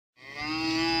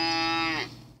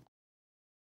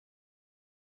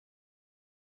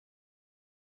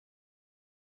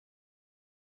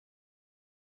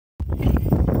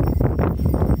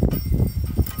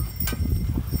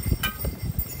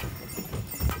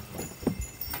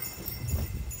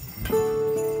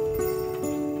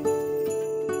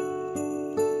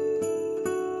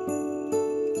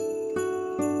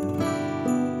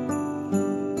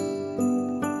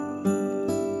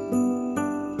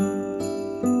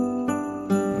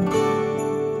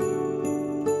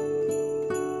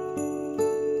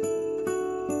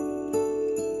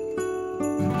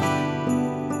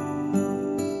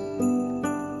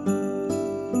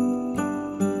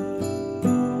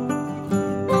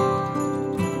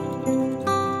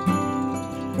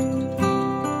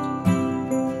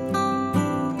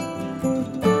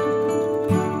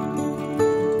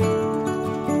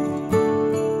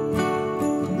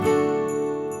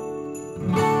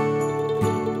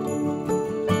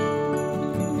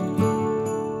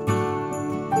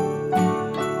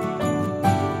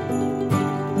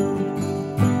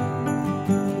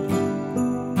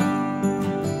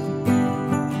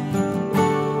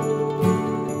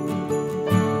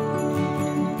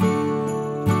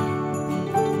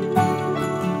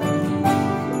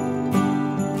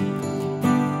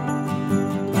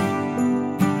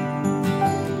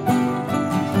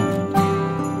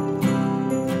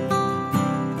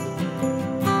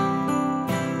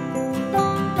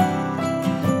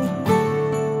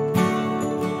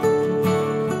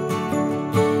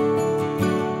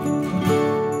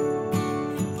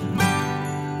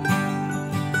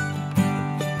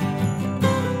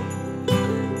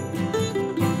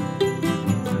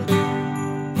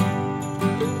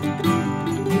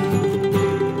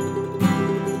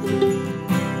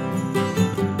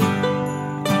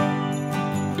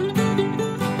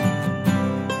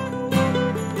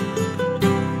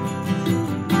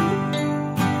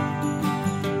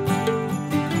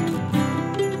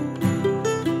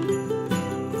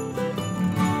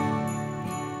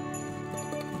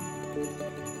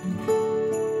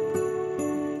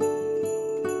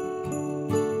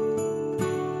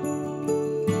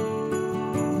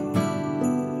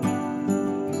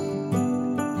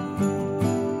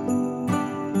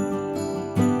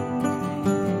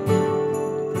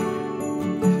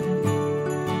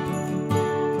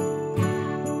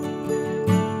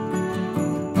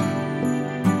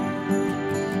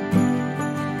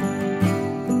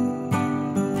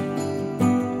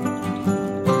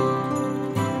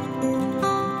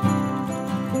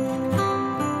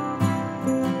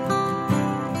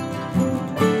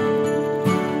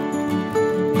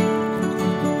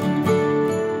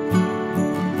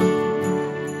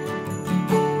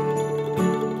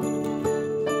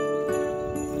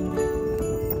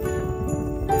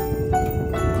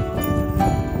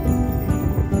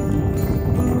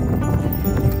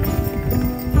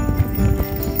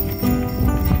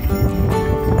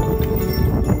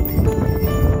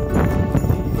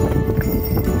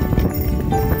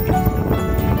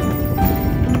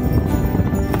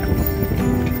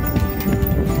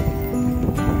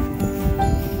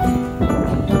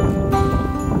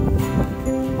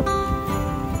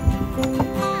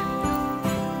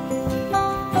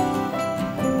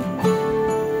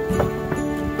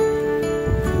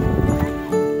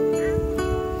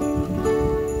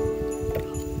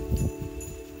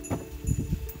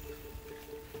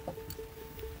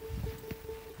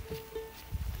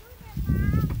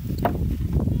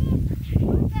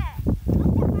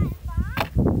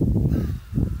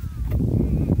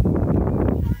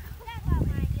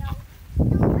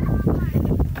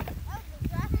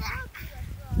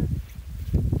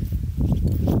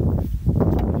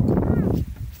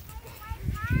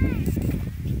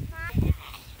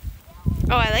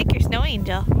Oh, I like your snow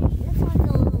angel. This one's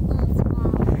a little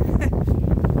smaller.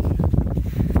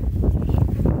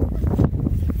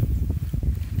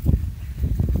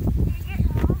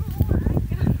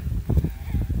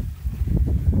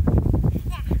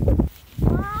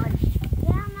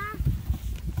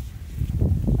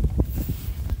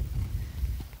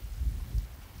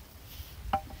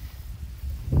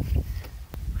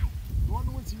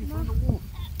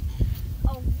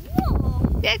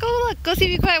 Yeah, go look. Go see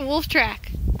if you can find a wolf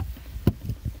track.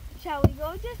 Shall we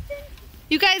go, Justin?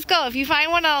 You guys go. If you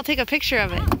find one, I'll take a picture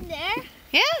of it. Out there?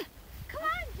 Yeah. Come on,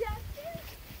 Justin.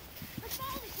 Let's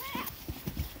follow the track.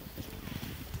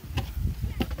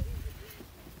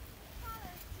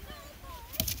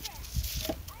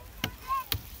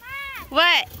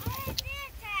 What?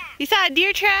 You saw a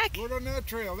deer track? Go down that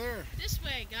trail there. This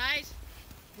way, guys.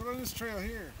 Go down this trail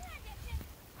here.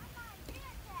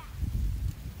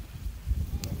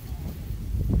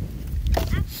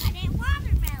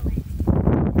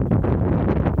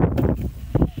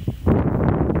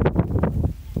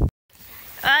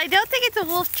 I don't think it's a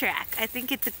wolf track. I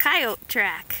think it's a coyote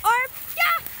track. Or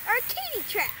a kitty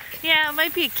track. Yeah, it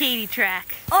might be a Katy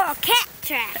track. Or a cat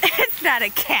track. It's not a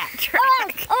cat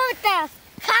track. Or the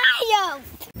coyote.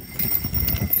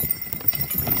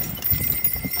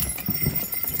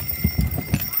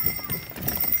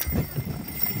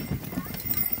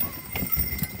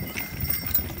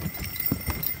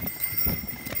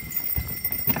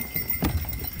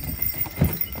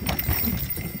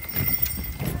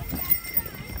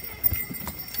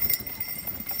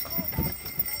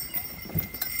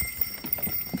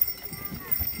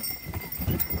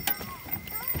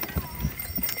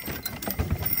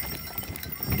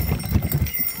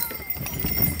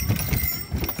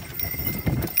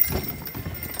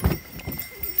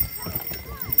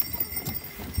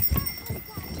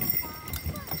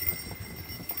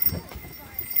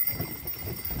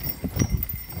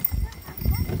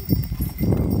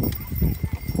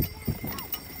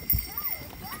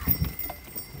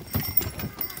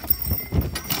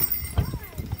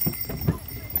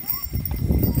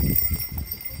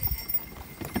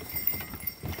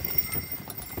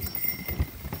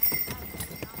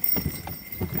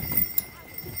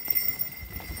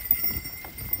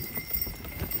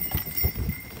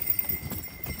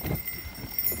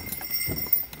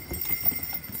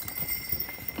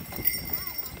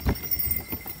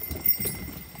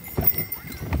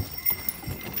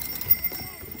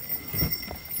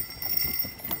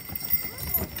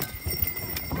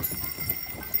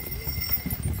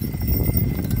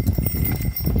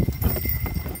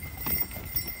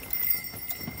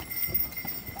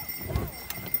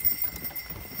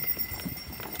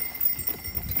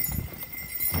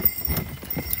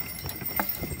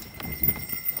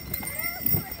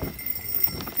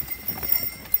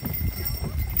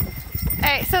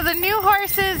 Alright, so the new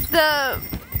horse is the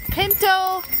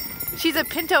Pinto. She's a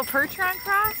Pinto Percheron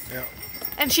cross. Yeah.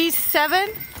 And she's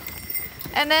 7.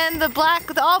 And then the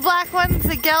all black one's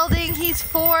the gelding. He's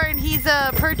 4 and he's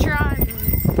a Percheron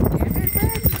standard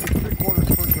bred? 3/4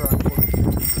 Percheron, quarter.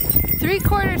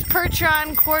 3/4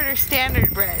 Percheron, quarter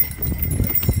standard bred.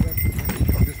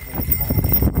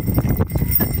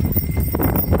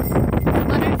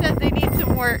 Leonard says they need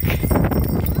some work.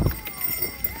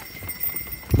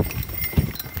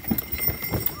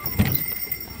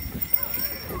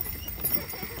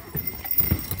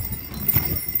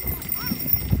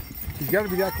 He's got to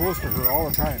be that close to her all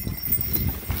the time.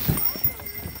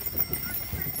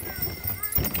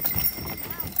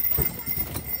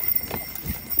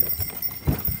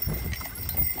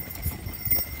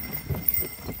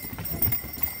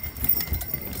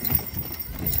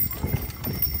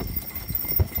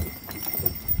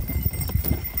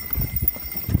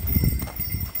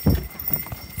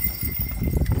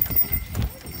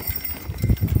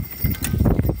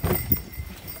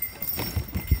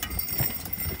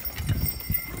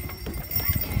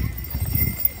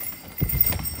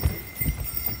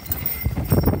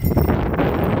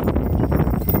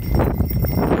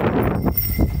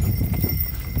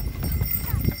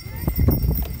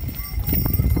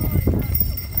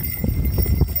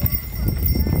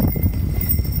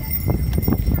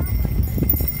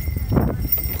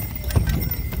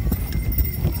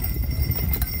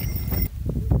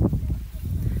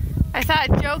 I saw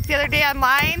a joke the other day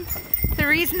online. The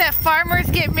reason that farmers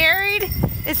get married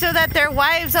is so that their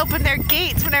wives open their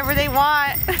gates whenever they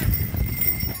want.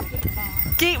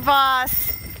 Gate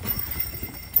boss.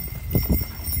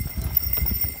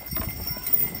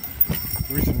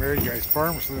 The reason married guys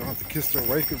farm so they don't have to kiss their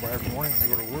wife goodbye every morning when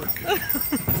they go to work.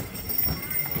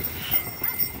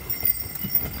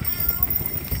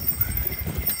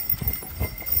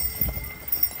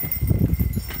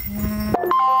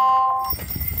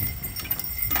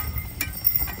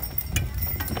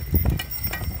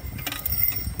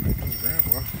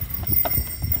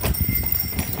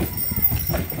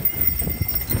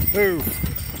 Ooh.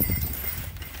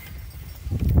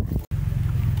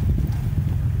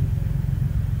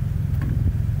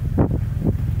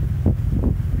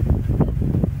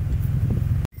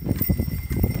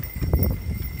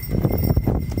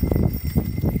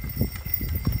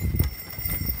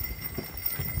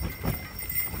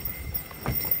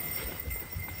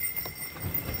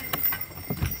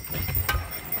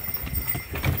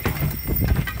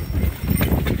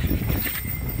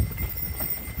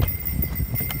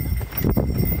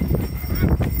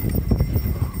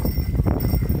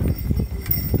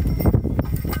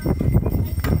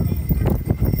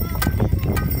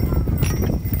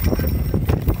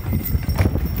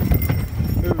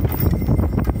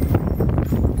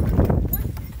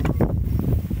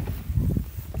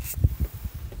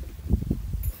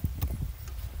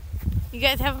 You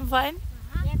guys having fun?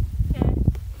 Yep.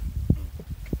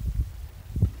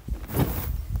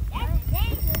 That's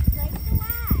dangerous, like the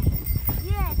why.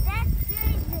 Yeah, that's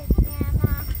dangerous,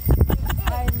 Grandma.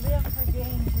 I live for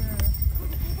danger.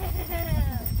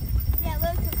 Yeah,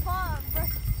 look to fall and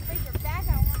break your back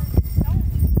on one of the stones.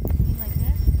 You mean like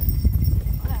this?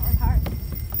 Oh, that was hard.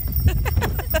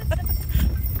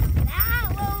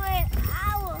 I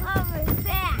will hover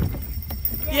back.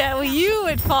 Yeah, well, you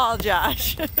would fall,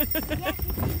 Josh. Yeah, 'cause he's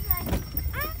like,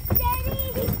 I'm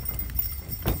steady.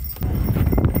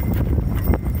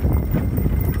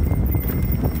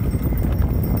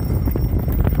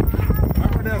 I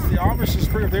would ask the Amish this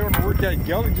spring if they want to work that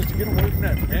gelding just to get away from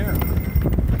that mare.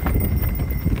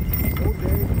 So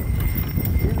Dave,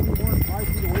 you can't be more than 5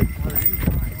 feet away from her at any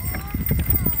time.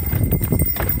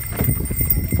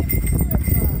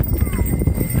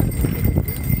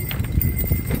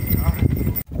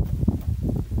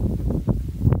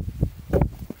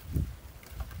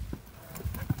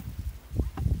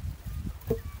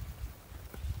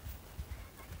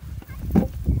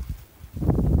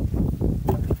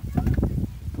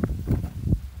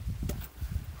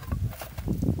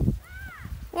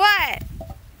 What?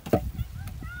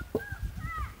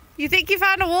 You think you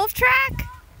found a wolf track?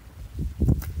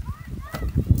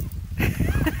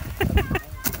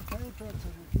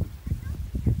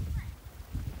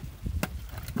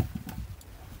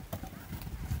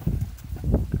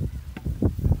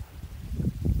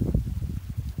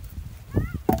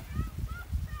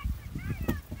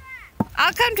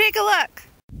 I'll come take a look.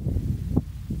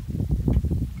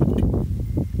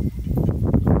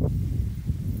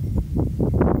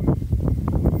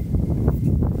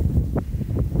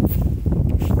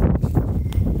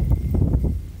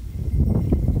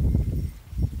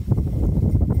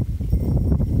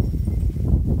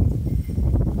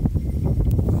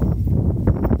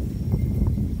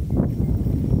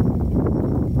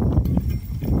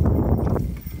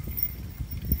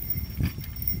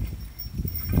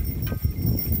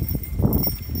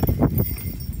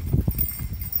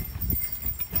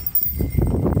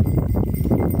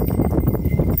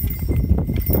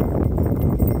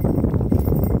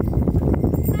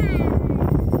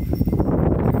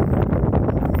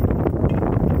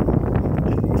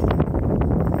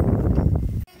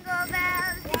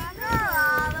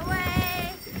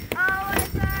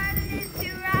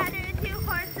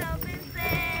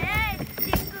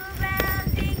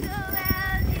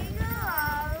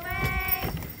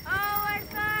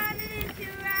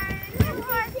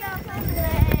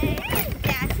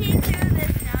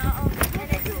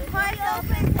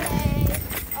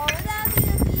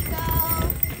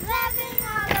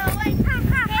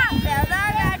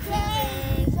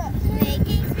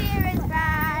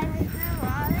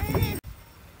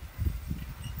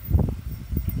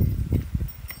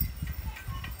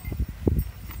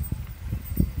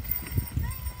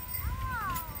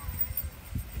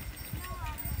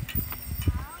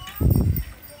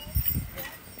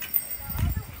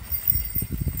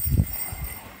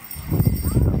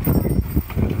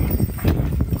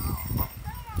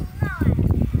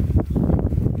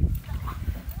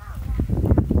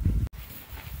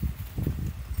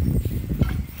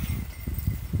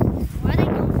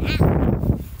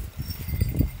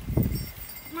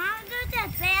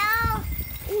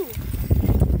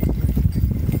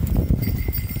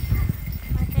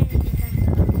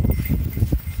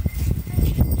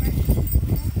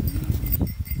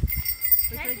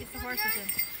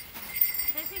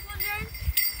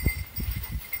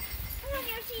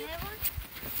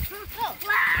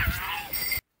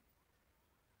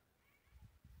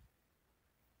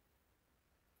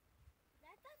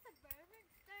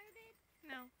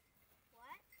 No.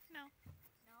 What? No.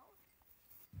 No?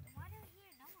 Then why do I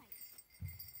hear noise?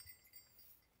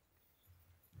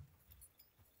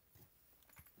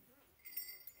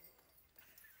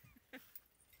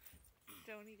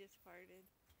 Stony just farted.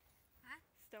 Huh?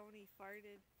 Stony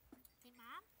farted. Hey,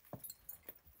 Mom?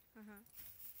 Uh-huh.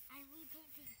 I'm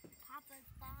repainting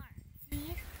Papa's barn.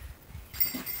 See?